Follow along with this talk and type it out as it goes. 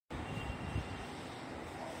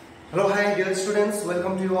Hello, hi dear students,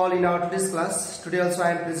 welcome to you all in our today's class. Today also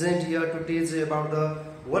I am present here to teach you about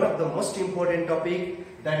one of the most important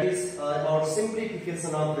topic, that is about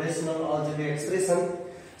simplification of rational algebraic expression.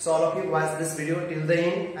 So all of you watch this video till the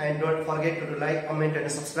end and don't forget to like, comment and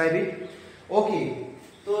subscribe it. Okay,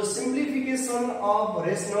 so simplification of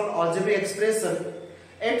rational algebraic expression.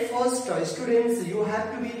 At first students, you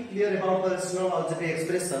have to be clear about the rational algebraic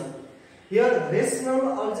expression. Here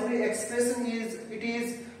rational algebraic expression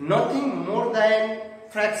is nothing more than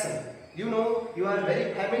fraction. You know, you are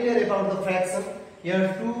very familiar about the fraction.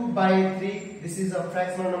 Here 2 by 3, this is a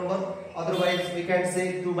fractional number. Otherwise we can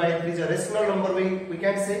say 2 by 3 is a rational number. We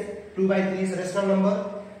can say 2 by 3 is a rational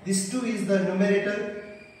number. This 2 is the numerator.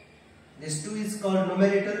 This 2 is called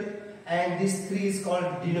numerator and this 3 is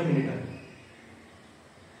called denominator.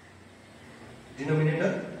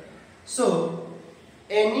 So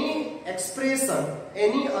any expression,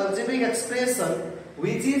 any algebraic expression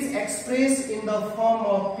which is expressed in the form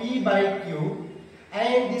of p by q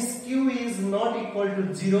and this q is not equal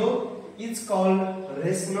to 0 is called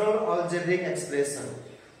rational algebraic expression,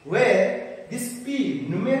 where this p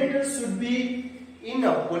numerator should be in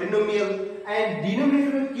a polynomial and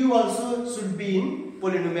denominator q also should be in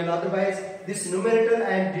polynomial. Otherwise this numerator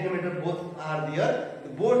and denominator both are there,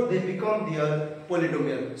 they become their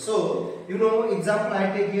polynomial. So you know, example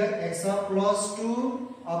I take here x plus 2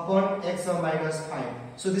 upon x minus 5.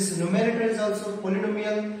 So this numerator is also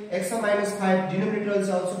polynomial, x minus 5 denominator is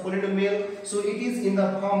also polynomial. So it is in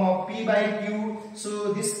the form of p by q.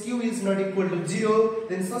 So this q is not equal to 0.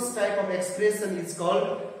 Then such type of expression is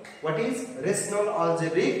called what is rational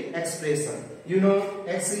algebraic expression. You know,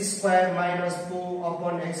 x square minus 4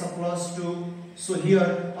 upon x plus 2. So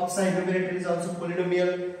here upside numerator is also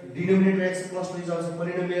polynomial, denominator x plus 2 is also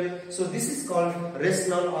polynomial. So this is called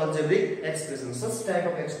rational algebraic expression. Such type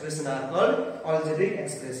of expression are called algebraic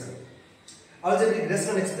expression, algebraic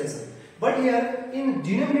rational expression. But here in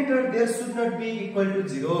denominator there should not be equal to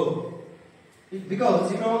 0.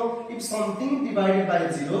 Because you know, if something divided by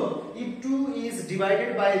 0, if 2 is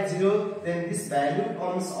divided by 0, then this value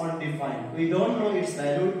comes undefined. We don't know its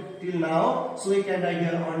value till now, so we can write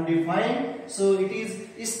here undefined. So it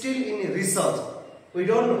is still in research. We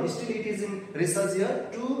don't know, still it is in research here.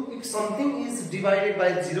 2, if something is divided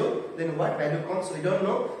by 0, then what value comes, we don't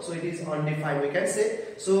know. So it is undefined, we can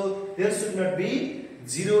say. So there should not be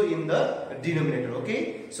 0 in the denominator.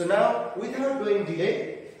 Okay. So now without doing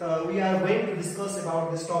delay, we are going to discuss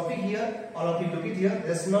about this topic here. All of you look it here.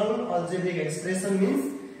 Rational algebraic expression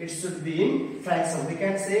means it should be in fraction. We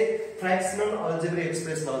can say fractional algebraic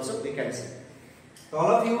expression also we can say. So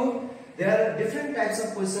all of you, there are different types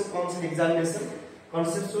of question comes in examination.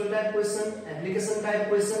 Conceptual type question, application type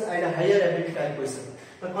question and a higher ability type question.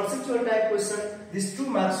 The conceptual type question, this 2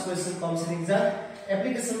 marks question comes in exam.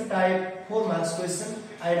 Application type 4 marks question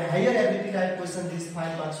and higher ability type question, this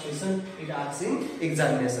 5 marks question it asks in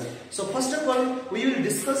examination. So first of all we will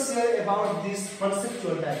discuss here about this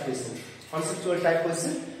conceptual type question. Conceptual type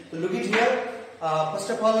question. So look it here.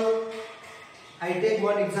 First of all I take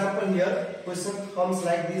one example here. Question comes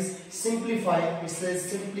like this: simplify. It says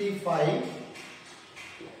simplify.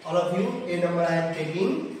 All of you, a number I am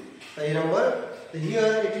taking. A number. So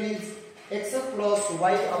here it is x plus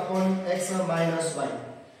y upon x minus y.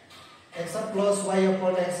 X plus y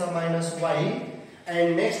upon x minus y,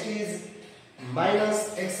 and next is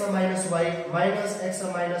minus x minus y minus x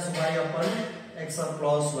minus y upon x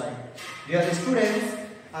plus y. Dear students,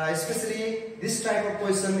 especially this type of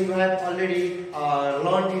question you have already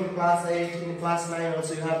learned in class 8, in class 9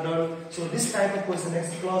 also you have done. So this type of question,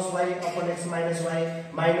 x plus y upon x minus y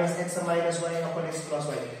minus x minus y upon x plus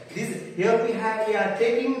y. Here we are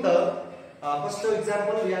taking the first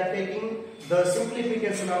example, we are taking the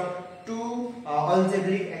simplification of 2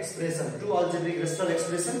 algebraic expression, 2 algebraic rational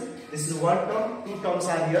expression. This is one term, 2 terms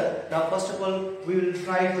are here. Now first of all we will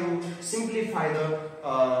try to simplify the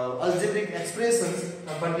algebraic expressions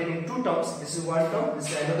containing 2 terms. This is one term, this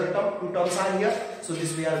is another term, 2 terms are here. So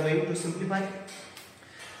this we are going to simplify.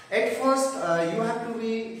 At first you have to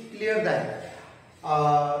be clear that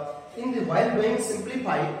while doing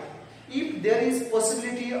simplify, if there is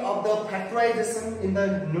possibility of the factorization in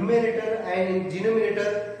the numerator and in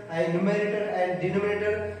denominator,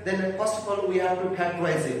 then first of all we have to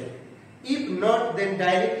factorize it. If not, then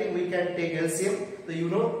directly we can take LCM. So you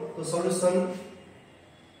know the solution,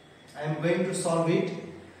 I am going to solve it.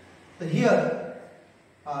 So here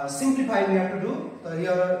simplify we have to do. So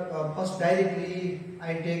here first directly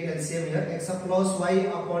I take LCM here. X plus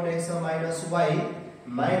y upon x minus y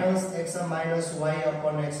minus x minus y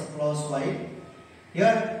upon x plus y.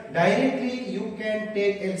 Here directly you can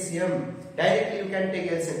take LCM. Directly you can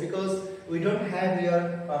take LCM because we don't have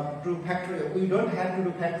here to factorize. We don't have to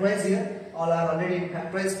do factorize here. All are already in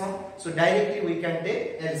factorized form. So directly we can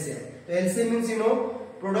take LCM. So LCM means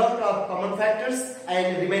product of common factors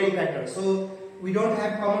and remaining factors. So we don't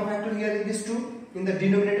have common factor here in this two. In the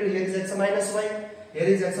denominator here is x minus y. Here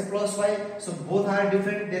is x plus y. So both are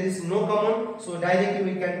different. There is no common. So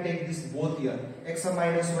directly we can take this both here. X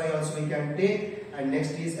minus y also we can take. And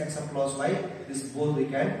next is x plus y. This both we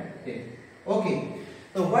can take. Okay.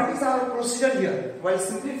 So what is our procedure here? While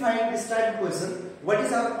simplifying this type of question, what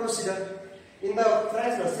is our procedure? In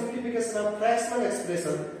the simplification of fractional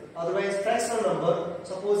expression, otherwise fractional number,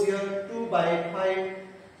 suppose here 2 by 5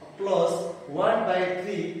 plus 1 by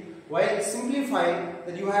 3, while simplifying,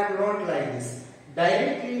 that you have to write like this.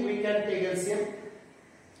 Directly we can take LCM.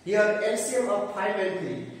 Here LCM of 5 and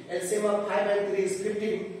 3. LCM of 5 and 3 is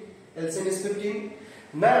 15. LCM is 15.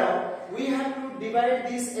 Now we have to divide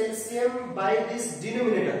this LCM by this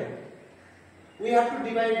denominator. We have to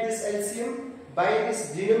divide this LCM by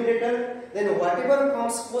this denominator. Then whatever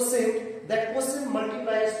comes quotient, that quotient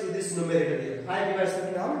multiplies to this numerator here. 5 divides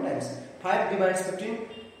 15 how many times? 5 divides 15.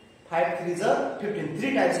 5 3 is 15.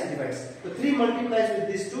 3 times it divides. So 3 multiplies with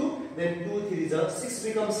this 2. Then 2 3 is 6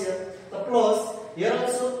 becomes here. The plus here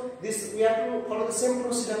also this we have to follow the same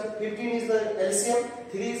procedure. 15 is the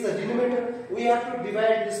LCM. 3 is the denominator. We have to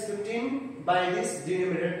divide this 15 by this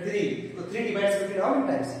denominator 3. So 3 divides 15 how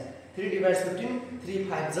many times? 3 divides 15, 3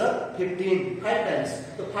 5s are 15, 5 times.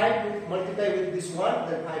 So 5 to multiply with this 1,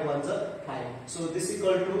 then 5 1s are 5. So this is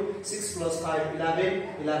equal to 6 plus 5, 11,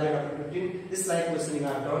 11 after 15. This like questioning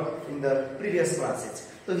I have done in the previous classes.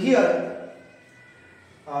 So here,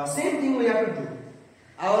 same thing we have to do.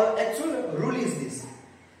 Our actual rule is this.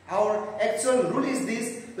 Our actual rule is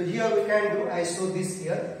this. So here we can do, I show this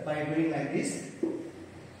here by doing like this.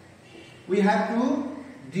 We have to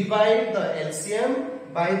divide the LCM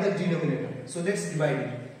by the denominator. So let's divide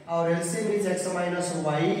it. Our LCM is x minus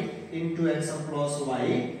y into x plus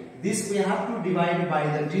y. This we have to divide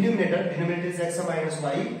by the denominator. Denominator is x minus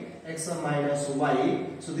y, x minus y.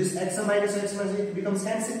 So this x minus y becomes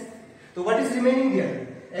cancelled. So what is remaining there?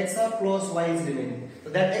 X plus y is remaining. So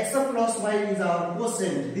that x plus y is our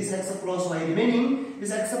quotient. This x plus y remaining.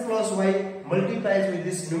 This x plus y multiplies with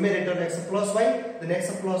this numerator x plus y. Then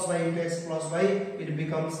x plus y into x plus y, it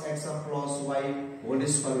becomes x plus y whole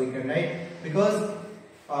square we can write. Because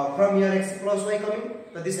from here x plus y coming,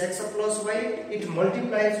 so this x plus y, it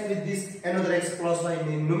multiplies with this another x plus y in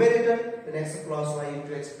the numerator. Then x plus y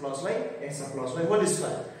into x plus y whole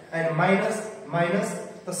square. And minus,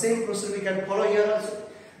 the same procedure we can follow here also.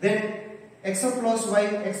 Then x plus y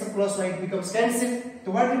it becomes cancelled.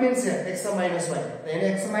 So what remains here? X minus y.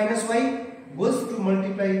 Then x minus y goes to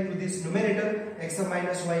multiply to this numerator. X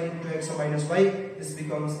minus y into x minus y. This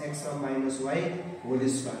becomes x minus y whole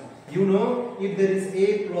square. You know, if there is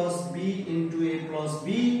a plus b into a plus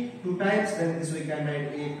b 2 times, then this we can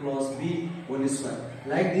write a plus b whole square.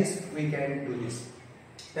 Like this we can do this.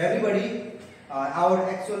 Everybody, our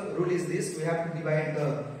actual rule is this. We have to divide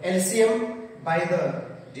the LCM by the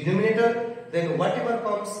denominator, then whatever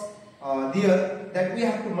comes there, that we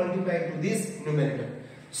have to multiply to this numerator.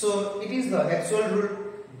 So it is the actual rule,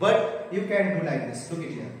 but you can do like this. Look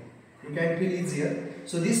at here. You can feel easier.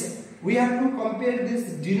 So this we have to compare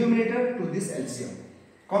this denominator to this LCM.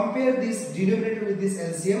 Compare this denominator with this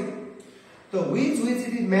LCM. So which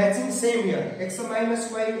it is matching same here. X minus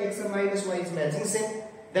y is matching same.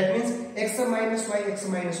 That means x minus y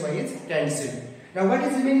is cancelled. Now what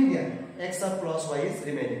is remaining there? X plus y is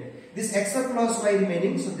remaining. This x plus y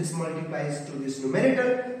remaining, so this multiplies to this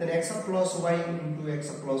numerator. Then x plus y into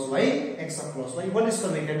x plus y whole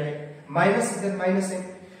square we can write. Minus is then minus same.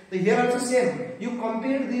 So here also same. You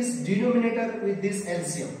compare this denominator with this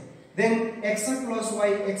LCM. Then x plus y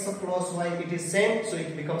it is same, so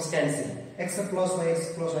it becomes cancelled. X plus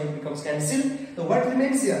y becomes cancelled. So what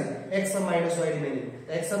remains here? X minus y remaining.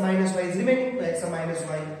 The x minus y is remaining. So x minus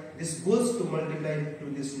y, this goes to multiply to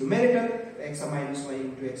this numerator. X minus y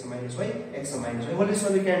into x minus y. What is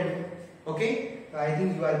what we can do? Okay, I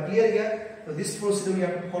think you are clear here. So this procedure we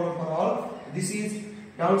have to follow for all. This is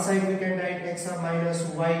downside we can write x minus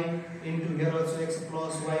y into here also x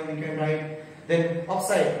plus y we can write. Then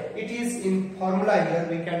upside, it is in formula here,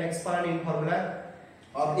 we can expand in formula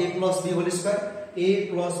of a plus b whole square. A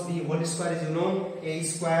plus b whole square is, you know, a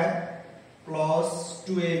square plus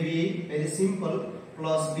 2ab, very simple,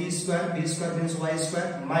 plus b square means y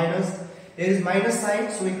square, minus, there is minus sign,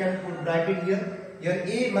 so we can put bracket here. Here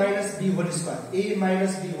a minus b whole square. A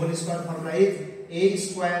minus b whole square formula is a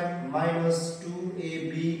square minus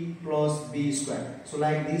 2ab plus b square. So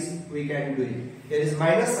like this we can do it. There is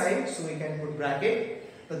minus sign, so we can put bracket.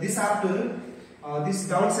 So this after this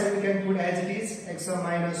downside we can put as it is x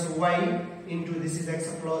minus y into this is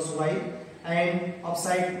x plus y, and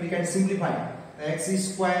upside we can simplify. X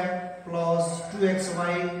square plus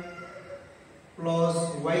 2xy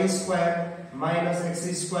plus y square minus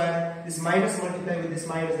x square. This minus multiply with this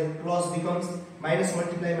minus, then plus becomes minus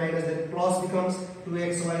multiply minus, then plus becomes 2xy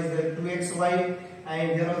is then 2xy,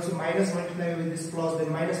 and here also minus multiply with this plus,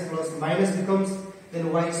 then minus plus minus becomes,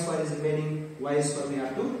 then y square is remaining, y square we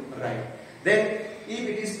have to write. Then if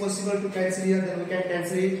it is possible to cancel here, then we can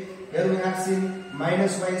cancel it. Here we have seen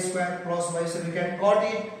minus y square plus y square, we can cut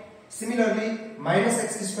it. Similarly, minus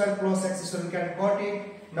x square plus x square, we can cut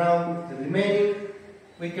it. Now the remaining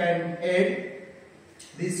we can add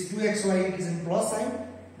this 2xy, it is in plus sign.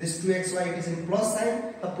 This 2xy, it is in plus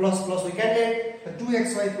sign. The plus plus we can add. The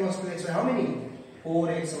 2xy plus 2xy, how many?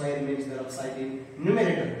 4xy remains there upside in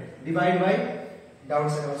numerator. Divide by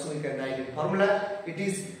downside also we can write in formula. It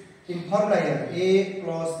is in formula here a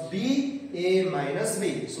plus b, a minus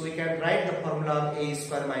b. So we can write the formula of a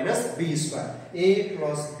square minus b square. A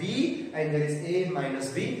plus b, and there is a minus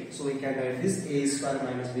b. So we can write this a square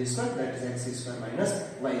minus b square, that is x square minus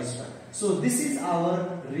y square. So this is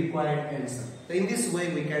our required answer. So in this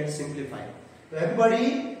way we can simplify. So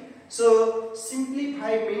everybody, so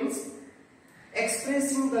simplify means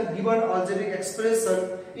expressing the given algebraic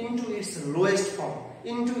expression into its lowest form,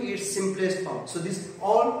 into its simplest form. So this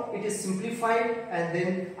all it is simplified, and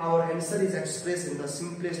then our answer is expressed in the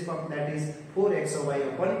simplest form, that is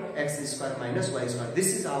 4xy upon x square minus y square.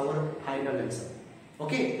 This is our final answer.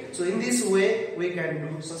 Okay, so in this way we can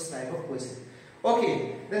do such type of question.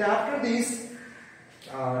 Okay, then after this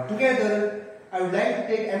together I would like to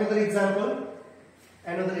take another example.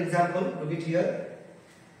 Look it here.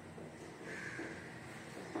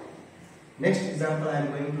 Next example I am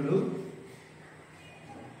going to do.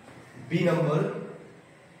 B number,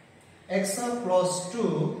 x plus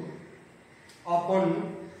 2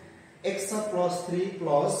 upon x plus 3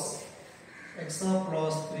 plus x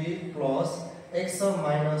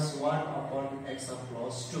minus 1 upon x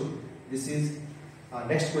plus 2. This is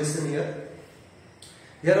next question here.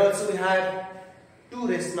 Here also we have two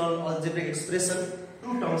rational algebraic expression.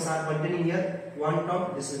 Two terms are containing here. One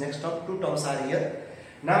term, this is next term. Two terms are here.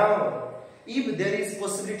 Now, if there is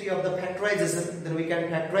possibility of the factorization, then we can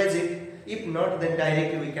factorize it. If not, then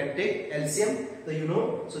directly we can take LCM. So you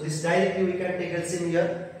know, so this directly we can take LCM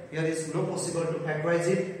here. Here is no possible to factorize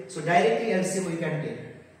it. So directly LCM we can take.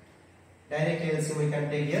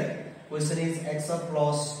 Here. Question is x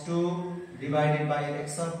plus 2 divided by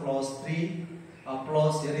x plus 3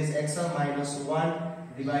 plus here is x minus 1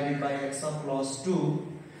 divided by x plus 2.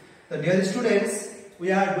 So dear students,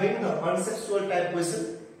 we are doing the conceptual type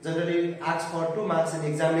question. Generally asks for 2 marks in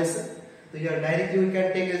examination. So here directly we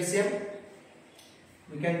can take LCM.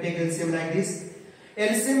 We can take LCM like this.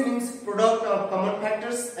 LCM means product of common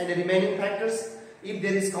factors and the remaining factors. If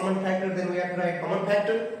there is common factor, then we have to write common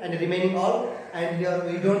factor and the remaining all. And here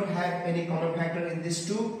we don't have any common factor in these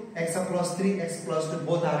two. X plus 3, x plus 2,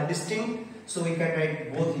 both are distinct. So we can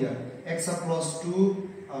write both here. X plus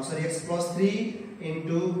 3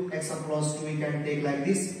 into x plus 2 we can take like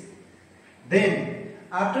this. Then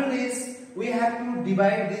after this we have to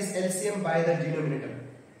divide this LCM by the denominator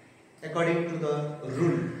according to the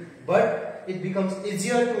rule. But it becomes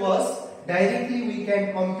easier to us. Directly we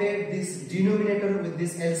can compare this denominator with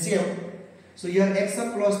this LCM. So here x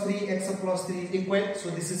plus 3 is equal. So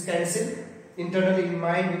this is cancelled. Internally in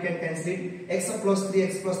mind we can cancel it. X plus 3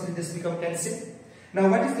 this become cancelled. Now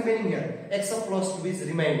what is remaining here? X plus 2 is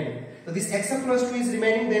remaining. So this x plus 2 is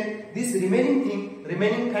remaining, then this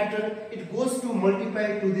remaining factor, it goes to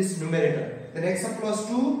multiply to this numerator. Then x plus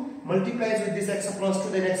 2 multiplies with this x plus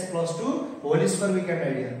 2, then x plus 2 whole square we can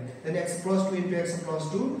write here. Then x plus 2 into x plus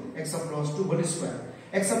 2 whole square.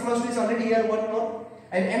 X plus 2 is already here, one more.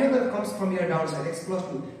 And another comes from your downside, x plus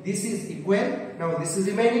 2. This is equal. Now this is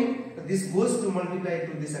remaining. This goes to multiply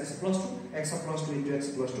to this x plus 2 into x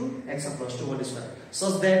plus 2 whole square.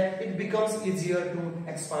 So that it becomes easier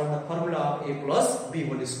to expand the formula of a plus b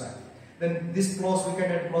whole square. Then this plus we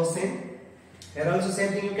can add plus same. Here also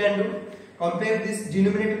same thing you can do. Compare this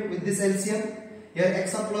denominator with this LCM. Here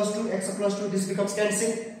x plus 2, this becomes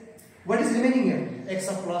cancelled. What is remaining here? X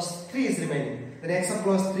plus 3 is remaining. Then x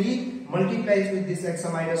plus 3 multiplies with this x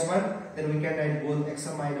minus 1. then we can write both x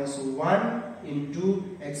minus 1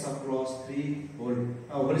 into x plus 3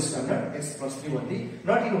 whole square, not x plus 3 only,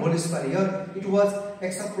 not in whole square. Here it was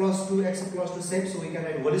x plus 2 same, so we can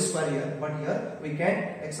write whole square here, but here we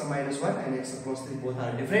can x minus 1 and x plus 3 both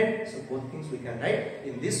are different, so both things we can write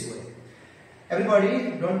in this way.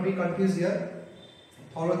 Everybody don't be confused here,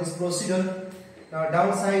 follow this procedure. Now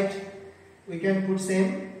downside we can put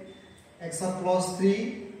same x plus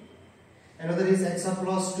 3, another is x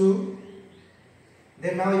plus 2.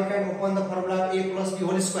 Then now you can open the formula a plus b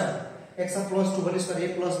whole square. X plus 2 whole square,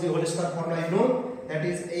 a plus b whole square formula you know, that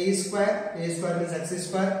is a square means x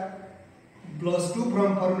square plus 2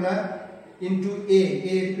 from formula into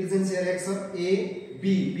a represents here x, a,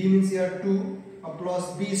 b means here 2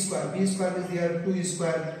 plus b square means here 2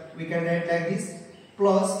 square. We can write like this,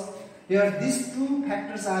 plus here these two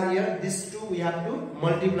factors are here, these two we have to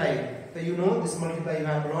multiply. So you know this multiply you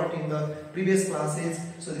have learned in the previous classes.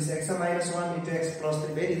 So this x minus 1 into x plus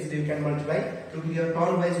 3 very easily you can multiply. Look here,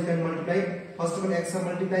 turn wise you can multiply. First of all x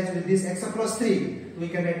multiplies with this x plus 3. We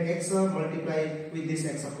can write x multiply with this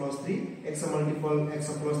x plus 3. X multiple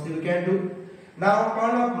x plus 3 we can do. Now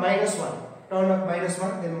turn up minus 1. Turn up minus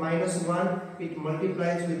 1, then minus 1 it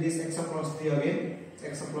multiplies with this x plus 3 again.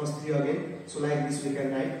 X plus 3 again. So like this we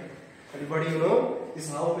can write. Everybody you know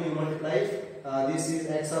this how do you multiply? This is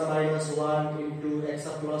x minus 1 into x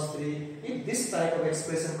plus 3. If this type of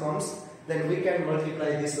expression comes, then we can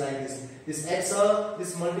multiply this like this. This x,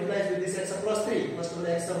 this multiplies with this x plus 3. First of all,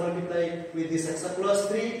 x multiply with this x plus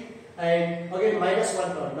 3, and again minus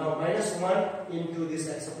 1 term. Now minus 1 into this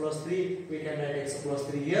x plus 3, we can write x plus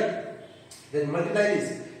 3 here. Then multiply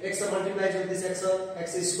this. X multiplies with this x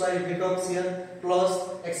square it becomes here,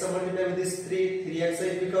 plus x multiplied with this 3x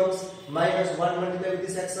it becomes, minus 1 multiplied with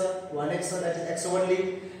this x, 1x, that is x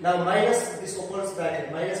only. Now minus this opens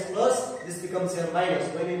bracket, minus plus this becomes here minus.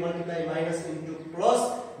 When we multiply minus into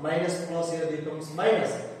plus, minus plus here becomes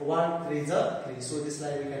minus. 1 3 is a 3. So this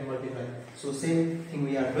line we can multiply. So same thing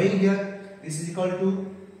we are doing here. This is equal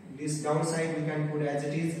to this downside we can put as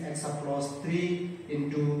it is x plus 3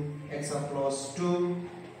 into x plus 2,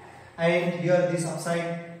 and here this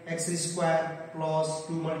upside x square plus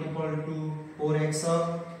 2 multiple to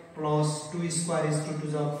 4x plus 2 square is 2 to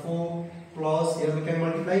the 4, plus here we can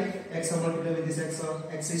multiply x multiply with this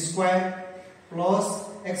x square plus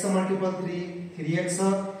x multiple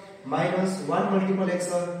 3x minus 1 multiple x,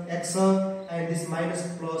 and this minus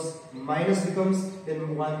plus minus becomes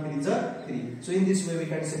then 1 3 is a 3. So in this way we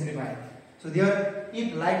can simplify. So there,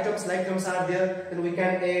 if like terms are there, then we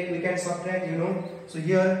can add, we can subtract, you know. So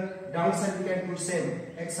here downside we can put same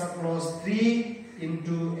x plus 3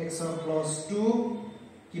 into x plus 2,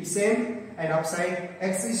 keep same, and upside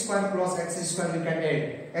x square plus x square we can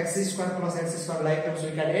add. X square plus x square like terms we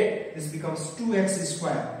can add. This becomes 2x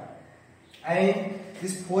square, and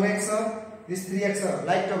this 4x, this 3x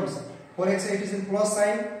like terms. 4x it is in plus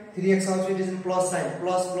sign, 3x also it is in plus sign,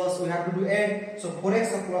 plus we have to do add. So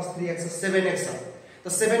 4x plus 3x 7x. The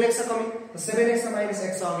 7x coming, the 7x minus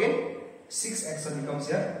x again 6x becomes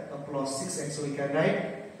here, the plus 6x. So we can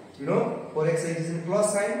write, you know, 4x it is in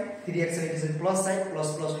plus sign, 3x it is in plus sign,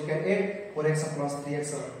 plus we can add 4x plus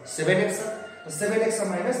 3x 7x. The 7x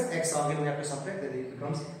minus x again we have to subtract, then it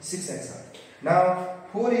becomes 6x. Now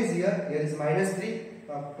 4 is here is minus 3.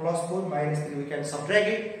 Plus 4 minus 3 we can subtract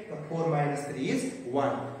it. The 4 minus 3 is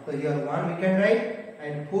 1. So here 1 we can write,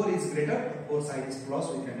 and 4 is greater, the 4 side is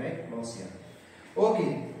plus, we can write plus here.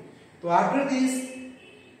 Okay. So after this,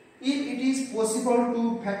 if it is possible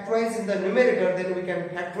to factorize in the numerator, then we can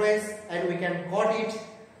factorize and we can cut it.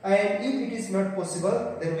 And if it is not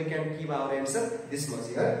possible, then we can keep our answer this much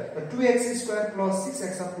here. The 2x square plus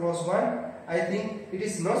 6x plus 1. I think it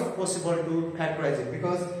is not possible to factorize it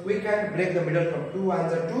because we can break the middle term. 2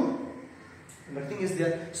 1s are 2, nothing is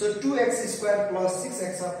there. So 2x square plus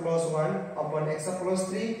 6x plus 1 upon x plus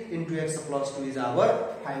 3 into x plus 2 is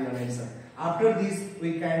our final answer. After this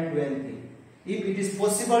we can do anything. If it is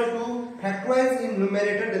possible to factorize in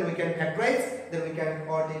numerator, then we can factorize, then we can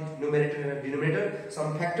cut it numerator and denominator,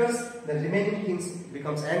 some factors, the remaining things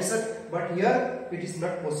becomes answer. But here it is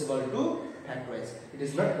not possible to factorize. It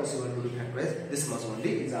is not possible to do factorize. This much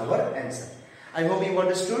only is our answer. I hope you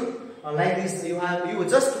understood. Like this, you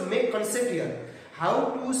just make concept here. How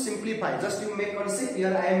to simplify? Just you make concept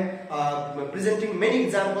here. I am presenting many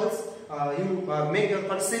examples. You make your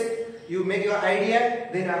concept, you make your idea,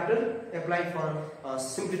 then after apply for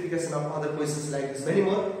simplification of other questions like this. Many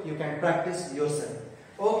more you can practice yourself.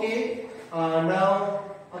 Okay. Now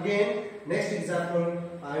again, next example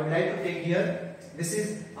I would like to take here. This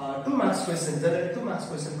is 2 marks question. Generally 2 marks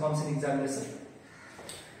question comes in examination.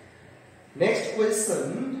 Next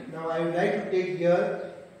question Now I would like to take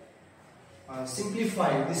here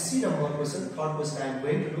simplify this C number question, third question I am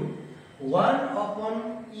going to do. 1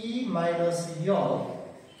 upon E minus E of,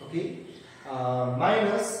 okay,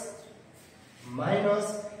 minus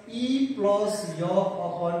E plus E of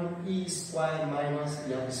upon E square minus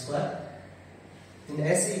E of square. In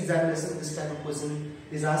SE examination, this type of question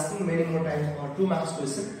is asking many more times, or 2 marks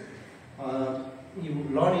question. You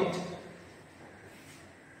learn it.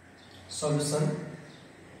 Solution.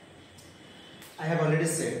 I have already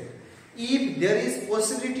said, if there is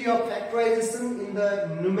possibility of factorization in the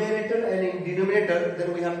numerator and in denominator,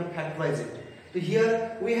 then we have to factorize it. So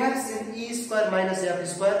here we have seen E square minus F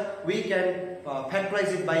square. We can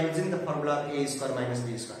factorize it by using the formula A square minus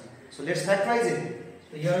B square. So let's factorize it.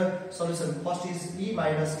 So here solution first is E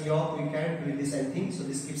minus E of, we can do this same thing. So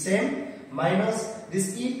this keeps same, minus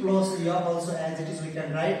this E plus E of also as it is we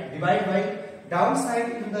can write, divide by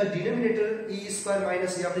downside in the denominator E square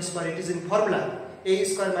minus E of square, it is in formula A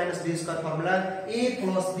square minus B square formula, A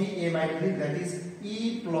plus B, A minus B, that is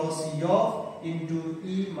E plus E of into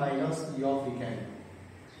E minus E of we can.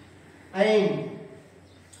 And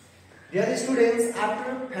dear students,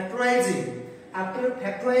 after factorizing,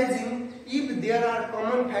 if there are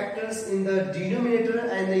common factors in the denominator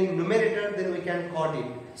and the numerator, then we can cut it.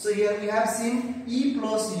 So here we have seen E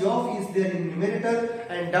plus E of is there in numerator,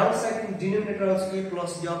 and downside in denominator of E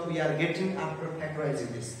plus E of we are getting after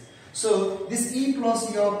factorizing this. So this E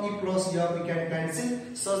plus E of we can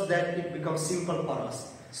cancel such that it becomes simple for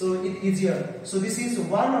us. So it is easier. So this is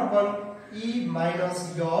 1 upon E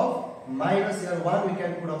minus E of, minus here 1 we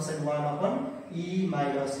can put upside 1 upon E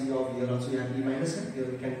minus E of, here also we have E minus, here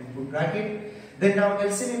we can put bracket. Then now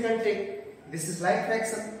LCM you can take, this is like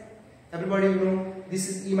fraction. Everybody know this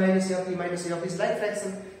is E minus E of is like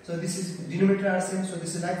fraction. So this is denominator are same, so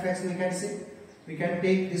this is like fraction we can say. We can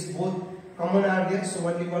take this both common are there, so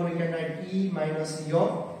only one we can write E minus E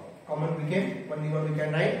of, common became, only one we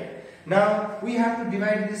can write. Now we have to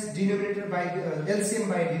divide this denominator by LCM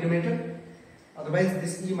by denominator. Otherwise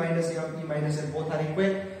this E minus E of both are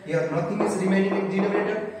equal. Here nothing is remaining in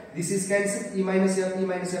denominator. This is cancelled. E minus E of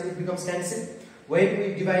it becomes cancelled. When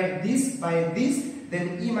we divide this by this,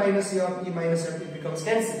 then E minus E of it becomes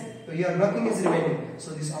cancelled. So here nothing is remaining.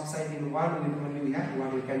 So this upside in 1 only we have,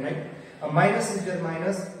 1 we can write. A minus is there,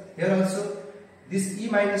 minus. Here also this E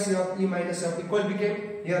minus E of equal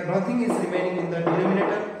became. Here nothing is remaining in the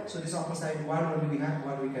denominator. So this opposite 1 only we have,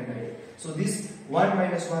 1 we can write. So this 1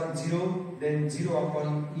 minus 1 0, then 0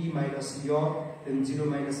 upon E minus E of, then 0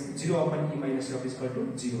 upon E minus E of is equal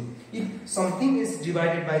to 0. If something is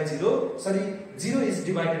divided by 0 is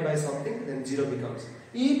divided by something, then 0 becomes.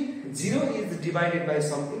 If 0 is divided by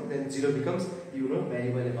something, then 0 becomes. You know very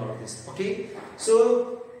well about this. Okay.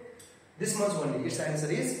 So this much only. Its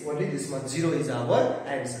answer is only this much. 0 is our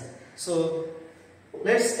answer. So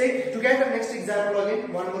let's take together next example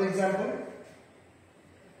again. One more example.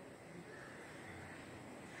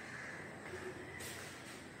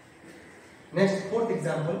 Next, fourth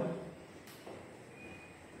example.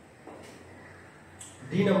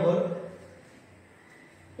 D number.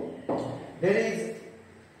 There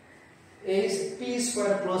is P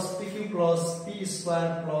square plus PQ plus P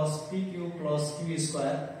square plus PQ plus Q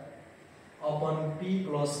square upon P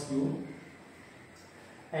plus Q.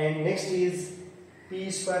 And next is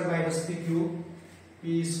P square minus PQ,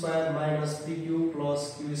 P square minus PQ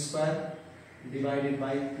plus Q square divided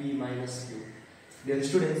by P minus Q. Dear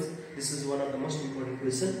students, this is one of the most important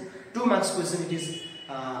question. 2 marks question it is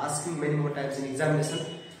asking many more times in examination.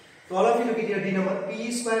 So all of you look at your D number.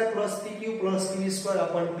 P square plus PQ plus Q square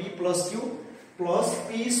upon P plus Q plus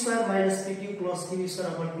P square minus PQ plus Q square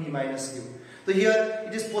upon P minus Q. So here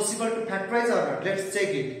it is possible to factorize or not. Let's check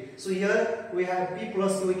it. So here we have P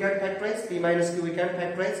plus Q we can factorize, P minus Q we can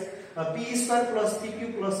factorize, P square plus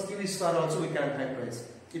PQ plus Q square also we can factorize.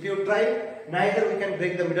 If you try, neither we can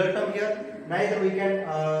break the middle term here, neither we can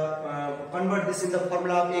convert this in the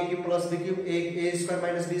formula of AQ plus BQ, A square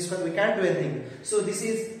minus B square, we can't do anything. So this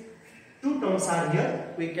is 2 terms are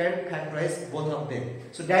here, we can factorize both of them.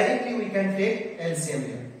 So directly we can take LCM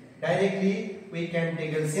here. Directly we can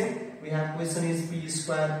take LCM. We have question is P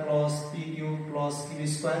square plus PQ plus Q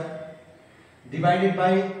square divided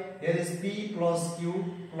by, here is P plus Q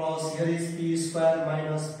plus, here is P square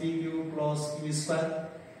minus PQ plus Q square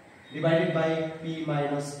divided by P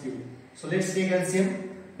minus Q. So let's take LCM.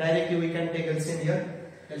 Directly we can take LCM here.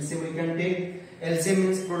 LCM we can take. LCM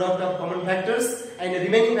means product of common factors and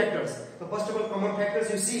remaining factors. So first of all, common factors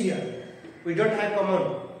you see here, we don't have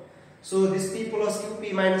common. So this P plus Q,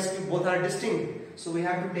 P minus Q both are distinct. So we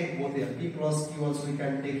have to take both here. P plus Q also we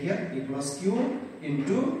can take here. P plus Q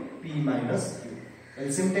into P minus Q.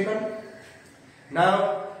 LCM taken.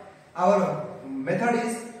 Now our method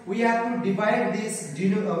is we have to divide this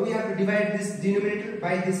denominator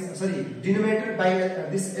by this denominator by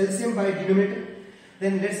this LCM by denominator.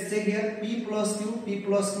 Then let's check here, p plus q,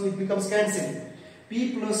 it becomes cancelled.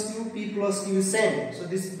 P plus q is same, so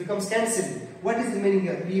this becomes cancelled. What is remaining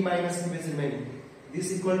here? P minus q is remaining.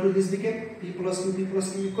 This equal to this became p plus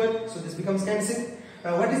q equal, so this becomes cancelled.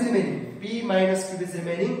 Now what is remaining? P minus q is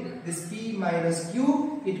remaining. This p minus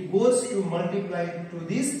q, it goes to multiply to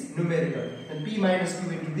this numerator. And p minus q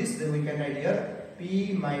into this, then we can write here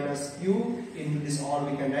p minus q into this, all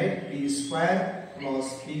we can write p square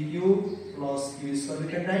plus pq plus q square we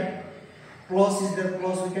can write. Plus is there,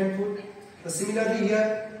 plus we can put. So similarly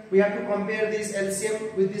here we have to compare this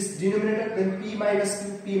LCM with this denominator. Then p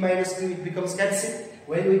minus q it becomes cancelled.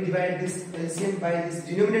 When we divide this LCM by this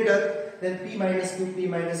denominator, then p minus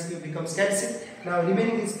q becomes cancelled. Now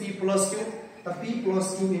remaining is p plus q. The p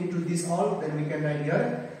plus q into this all, then we can write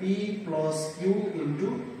here p plus q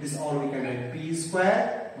into this all, we can write p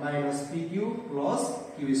square minus pq plus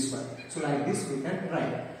q square. So like this we can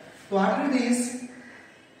write. So after this,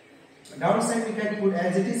 downside we can put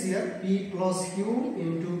as it is here, p plus q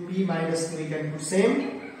into p minus q we can put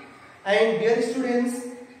same. And dear students,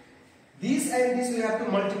 this and this we have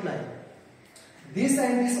to multiply. This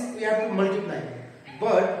and this we have to multiply.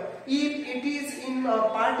 But if it is in a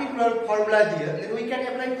particular formula there, then we can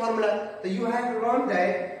apply formula. So you have to learn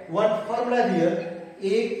that one formula here,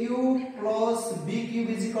 aq plus bq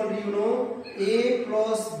is equal to, a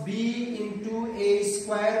plus b into a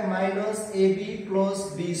square minus ab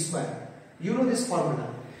plus b square. You know this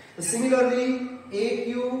formula. Similarly,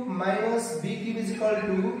 aq minus bq is equal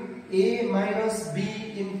to a minus b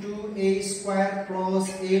into a square plus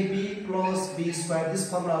ab plus b square. This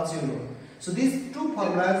formula also you know. So these two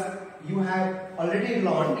formulas you have already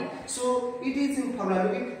learned. So it is in formula.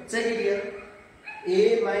 Look it, check it here.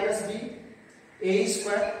 A minus b, a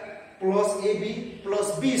square plus ab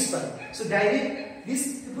plus b square. So direct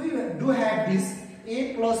this, if we do have this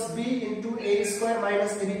a plus b into a square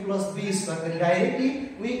minus ab plus b square, then directly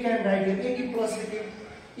we can write here a cube plus b cube.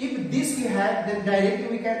 If this we have, then directly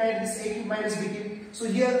we can write this a cube minus b cube. So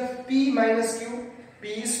here p minus q,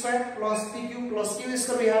 p square plus pq plus q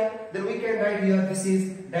square we have, then we can write here this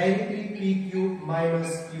is directly p cube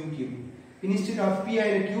minus q cube. Instead of p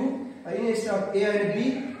and q, instead of a and b,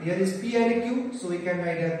 here is p and q, so we can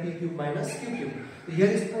write here p cube minus q cube. So here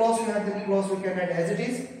is plus we have, then plus we can write as it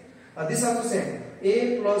is. This also same,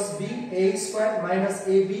 a plus b, a square minus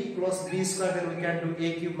ab plus b square, then we can do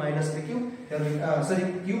a cube minus b cube. Here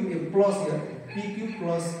cube plus here p cube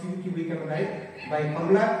plus q cube we can write by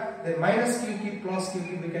formula. Then minus q cube plus q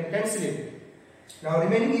cube we can cancel it. Now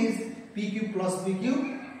remaining is p cube plus b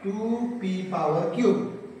cube, 2p power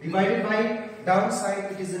cube divided by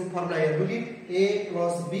downside, it is in formula here. Look it, a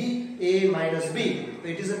plus b, a minus b. So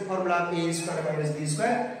it is in formula a square minus b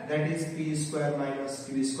square, that is p square minus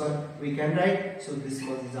q square we can write. So this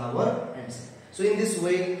was is our answer. So in this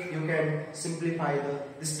way you can simplify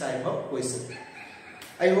this type of question.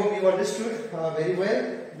 I hope you understood very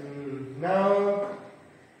well. Now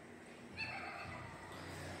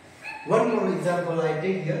one more example I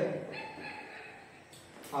take here.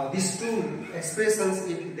 These two expressions,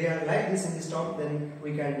 if they are like this in this term, then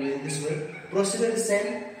we can do it this way. Procedure is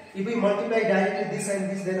same. If we multiply directly this and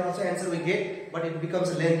this, then also answer we get, but it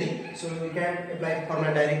becomes lengthy. So we can apply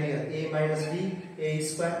formula directly here. A minus b, a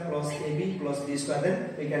square plus ab plus b square.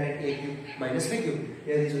 Then we can add a cube minus b cube.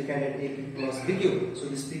 Here is we can add a cube plus b cube. So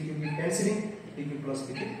this b cube is cancelling. B cube plus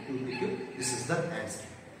b cube, 2b cube. This is the answer.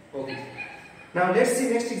 Okay. Now let's see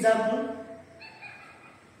next example.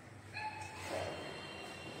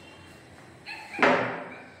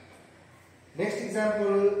 Next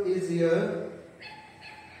example is here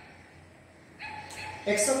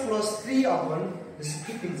x plus 3 upon, this is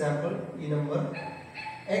fifth example in number,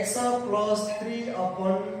 x plus 3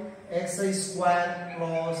 upon x square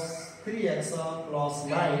plus 3x plus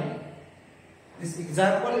 9. This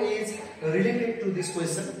example is related to this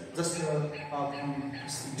question, just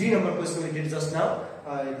D number question we did just now.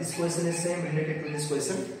 This question is same related to this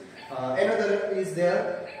question. Another is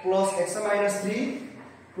there, plus x minus 3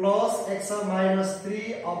 plus x minus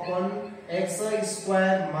 3 upon x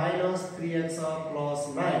square minus 3x plus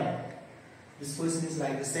 9. This question is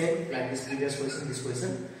like the same, like this previous question, this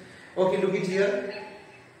question. Okay, look it here.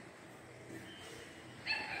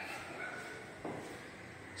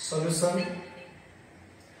 Solution.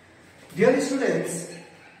 Dear students,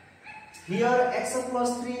 here x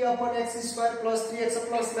plus 3 upon x square plus 3x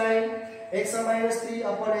plus 9, x minus 3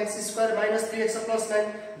 upon x square minus 3x plus 9.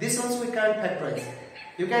 This ones we can't factorize.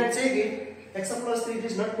 You can check it. x plus 3 it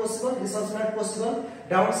is not possible, this also not possible.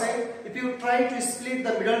 Downside, if you try to split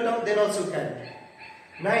the middle term, then also you can.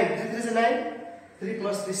 9, 3 is 9, 3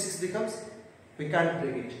 plus 3 6 becomes, we can't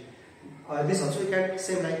break it. This also we can,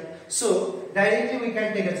 same like. So directly we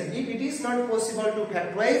can take LCM. If it is not possible to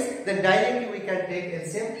factorize, then directly we can take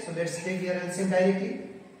LCM. So let's take here LCM directly.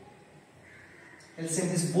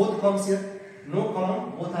 LCM, this both comes here, no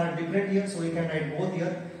common, both are different here, so we can write both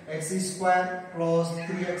here. X square plus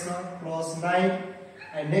 3x plus 9,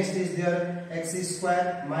 and next is there x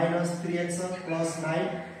square minus 3x plus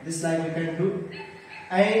 9. This line we can do,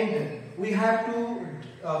 and we have to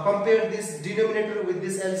compare this denominator with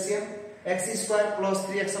this LCM. X square plus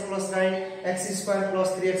 3x plus 9, x square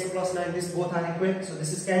plus 3x plus 9, this both are equal, so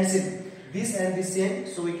this is cancelled. This and this same,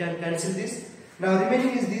 so we can cancel this. Now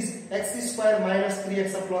remaining is this x square minus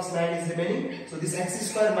 3x plus 9 is remaining. So this x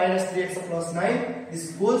square minus 3x plus 9,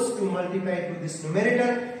 this goes to multiply to this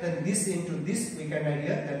numerator, then this into this we can write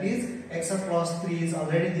here, that is x plus 3 is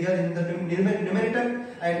already there in the numerator,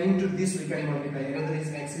 and into this we can multiply. Another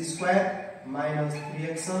is x square minus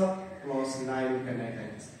 3x plus 9 we can write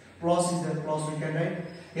like this. Plus is the plus we can write.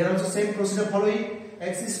 Here also same procedure following.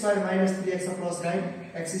 X square minus 3x plus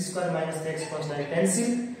 9, x square minus 3x plus 9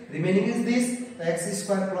 cancel. Remaining is this, the x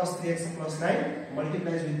square plus 3x plus 9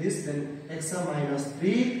 multiplies with this, then x minus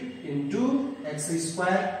 3 into x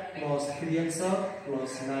square plus 3x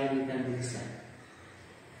plus 9, we can do this line.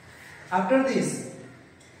 After this,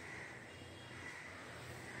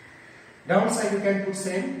 downside you can put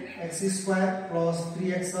same, x square plus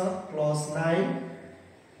 3x plus 9.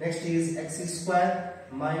 Next is x square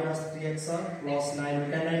minus 3x plus 9,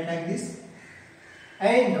 we can write like this.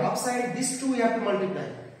 And upside this two we have to multiply.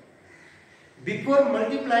 Before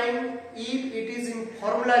multiplying, if it is in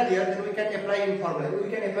formula there, then we can apply in formula. We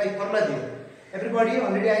can apply formula there. Everybody,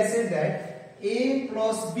 already I said that a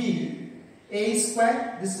plus b, a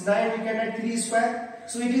square, this 9 we can write 3 square.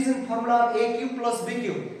 So it is in formula of a cube plus b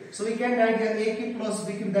cube. So we can write here a cube plus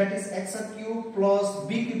b cube, that is x cube plus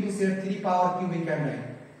b cube is here 3 power cube we can write.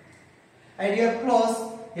 And here plus,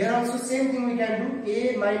 here also same thing we can do,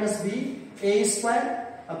 a minus b, a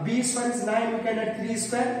square, b square is 9, we can add 3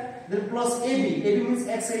 square, then plus ab means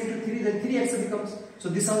x into 3, then 3x becomes, so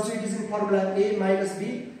this also it is in formula a minus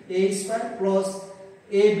b, a square plus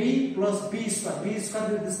ab plus b square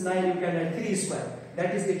with this 9 you can add 3 square,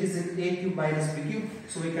 that is it is in a cube minus b cube,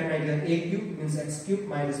 so we can add here a cube means x cube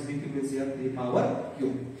minus b cube means here 3 power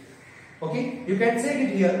cube. Okay, you can say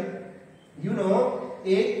it here, you know,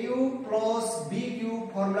 a cube plus b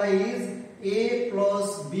cube formula is a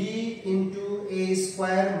plus b into a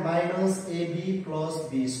square minus ab plus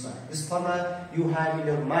b square. This formula you have in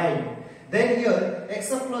your mind. Then here x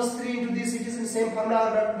plus 3 into this, it is in same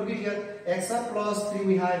formula. Look at here, x plus 3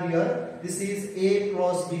 we have here. This is a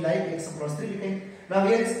plus b, like x plus 3 we can. Now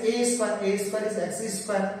here is a square is x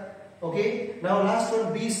square. Okay. Now last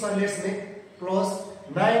one b square, let's make plus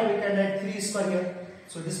 9 we can add 3 square here.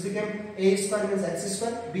 So this became a square means x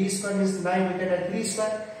square, b square means 9 we can add 3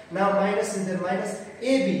 square. Now minus is there, minus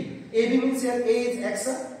ab. ab means here a is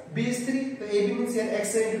x, b is 3. So ab means here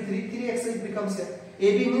x into 3, 3x it becomes here.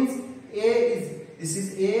 ab means a is, this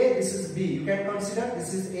is a, this is b. You can consider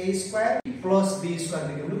this is a square plus b square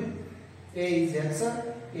become. Look at a is x,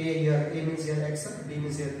 a here, a means here x, b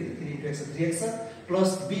means here 3, 3 into x, 3x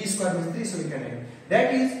plus b square means 3, so we can write.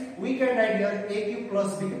 That is, we can write here a cube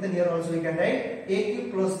plus b cube, then here also we can write a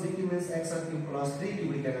cube plus b cube means x cube plus 3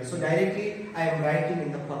 cube we can write. So directly I am writing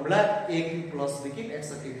in the formula a cube plus b cube,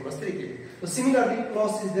 x cube plus 3 cube. So similarly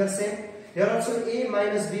plus is there same. Here also a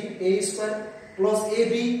minus b, a square plus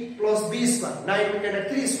ab plus b square. 9 we can write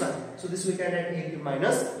 3 square. So this we can write a cube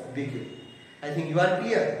minus b cube. I think you are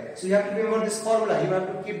clear. So you have to remember this formula. You have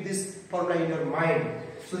to keep this formula in your mind.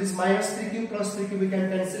 So this minus 3 cube plus 3 cube we can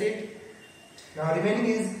cancel it. Now remaining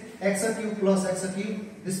is x cube plus x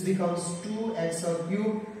cube. This becomes 2x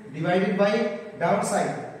cube divided by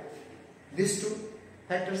downside these two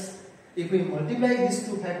factors. If we multiply these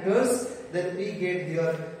two factors, then we get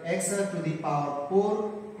here x to the power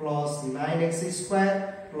 4 plus 9x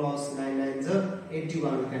square plus 9 9s are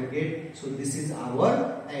 81 we can get. So this is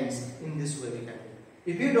our answer. In this way we can.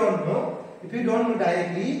 If you don't know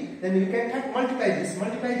directly, then you can multiply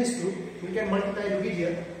this two. We can multiply, look at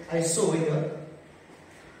here. I show here.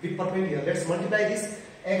 Be perfect here. Let's multiply this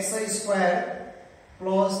x square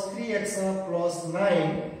plus 3x plus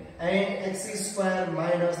 9 and x square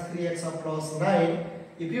minus 3x plus 9.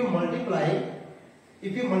 If you multiply,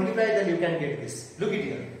 then you can get this. Look at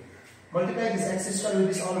here. Multiply this x square with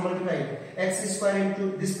this all, multiply x square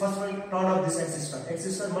into this first one, product of this x square. X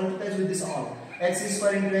square multiplies with this all. X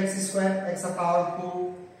square into x square, x power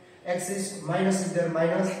 2. x is minus is there,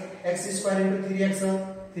 minus x square into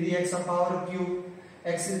 3x power cube.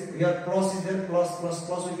 X is here, plus is there, plus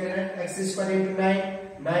we can write x square into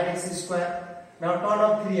 9x square. Now turn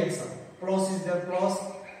off 3x, plus is there, plus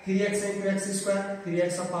 3x into x square,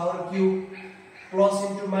 3x power cube, plus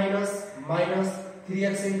into minus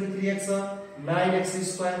 3x into 3x, 9x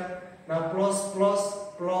square. Now plus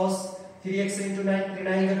 3x into 9, 3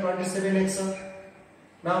 9 is 27x.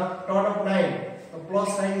 Now turn up 9,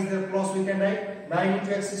 plus 9 is there, plus we can write 9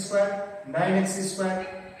 into x square, 9x square,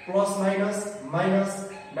 plus minus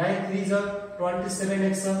 9 3 is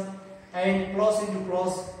 27x, and plus into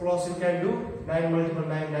plus you can do 9 multiple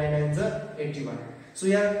 9 is 81. So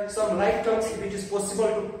here some like terms, if it is possible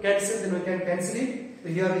to cancel, then we can cancel it. So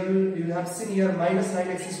here you have seen here minus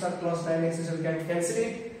 9x square plus 9x square, we can cancel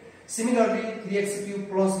it. Similarly 3x cube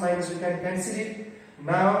plus minus we can cancel it.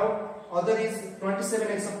 Now other is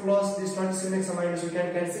 27x plus this 27x minus we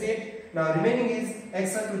can cancel it. Now remaining is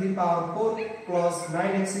x to the power 4 plus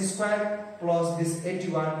 9x square plus this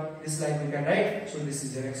 81. This like we can write. So this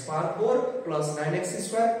is your x power 4 plus 9x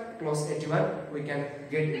square plus 81. We can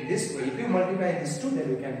get in this way. If you multiply these two,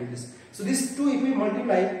 then we can do this. So this 2 if we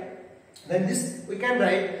multiply, then this we can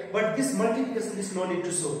write, but this multiplication is no need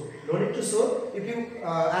to show. No need to show. If you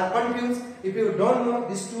are confused, if you don't know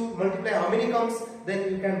this 2 multiply how many comes,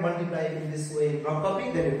 then you can multiply in this way in rough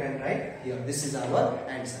copy, then you can write here. This is our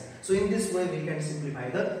answer. So in this way we can simplify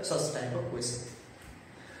the such type of question.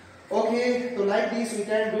 Okay, so like this we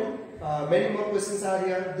can do. Many more questions are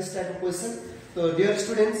here, this type of question. So dear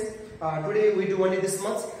students, today we do only this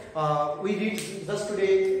much. We did just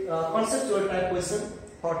today conceptual type question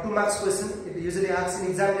for 2 marks question. It usually asks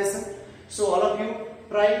in examination. So all of you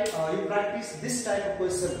try, you practice this type of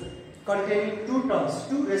question containing 2 terms,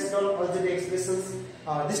 2 rational algebraic expressions.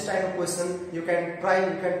 This type of question you can try,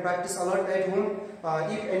 you can practice a lot at home.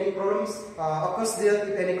 If any problems occurs there,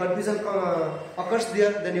 if any confusion occurs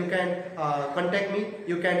there, then you can contact me,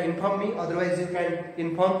 you can inform me, otherwise you can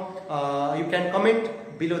inform, you can comment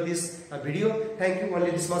below this video. Thank you,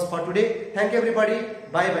 only this much for today. Thank you everybody,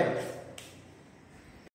 bye bye.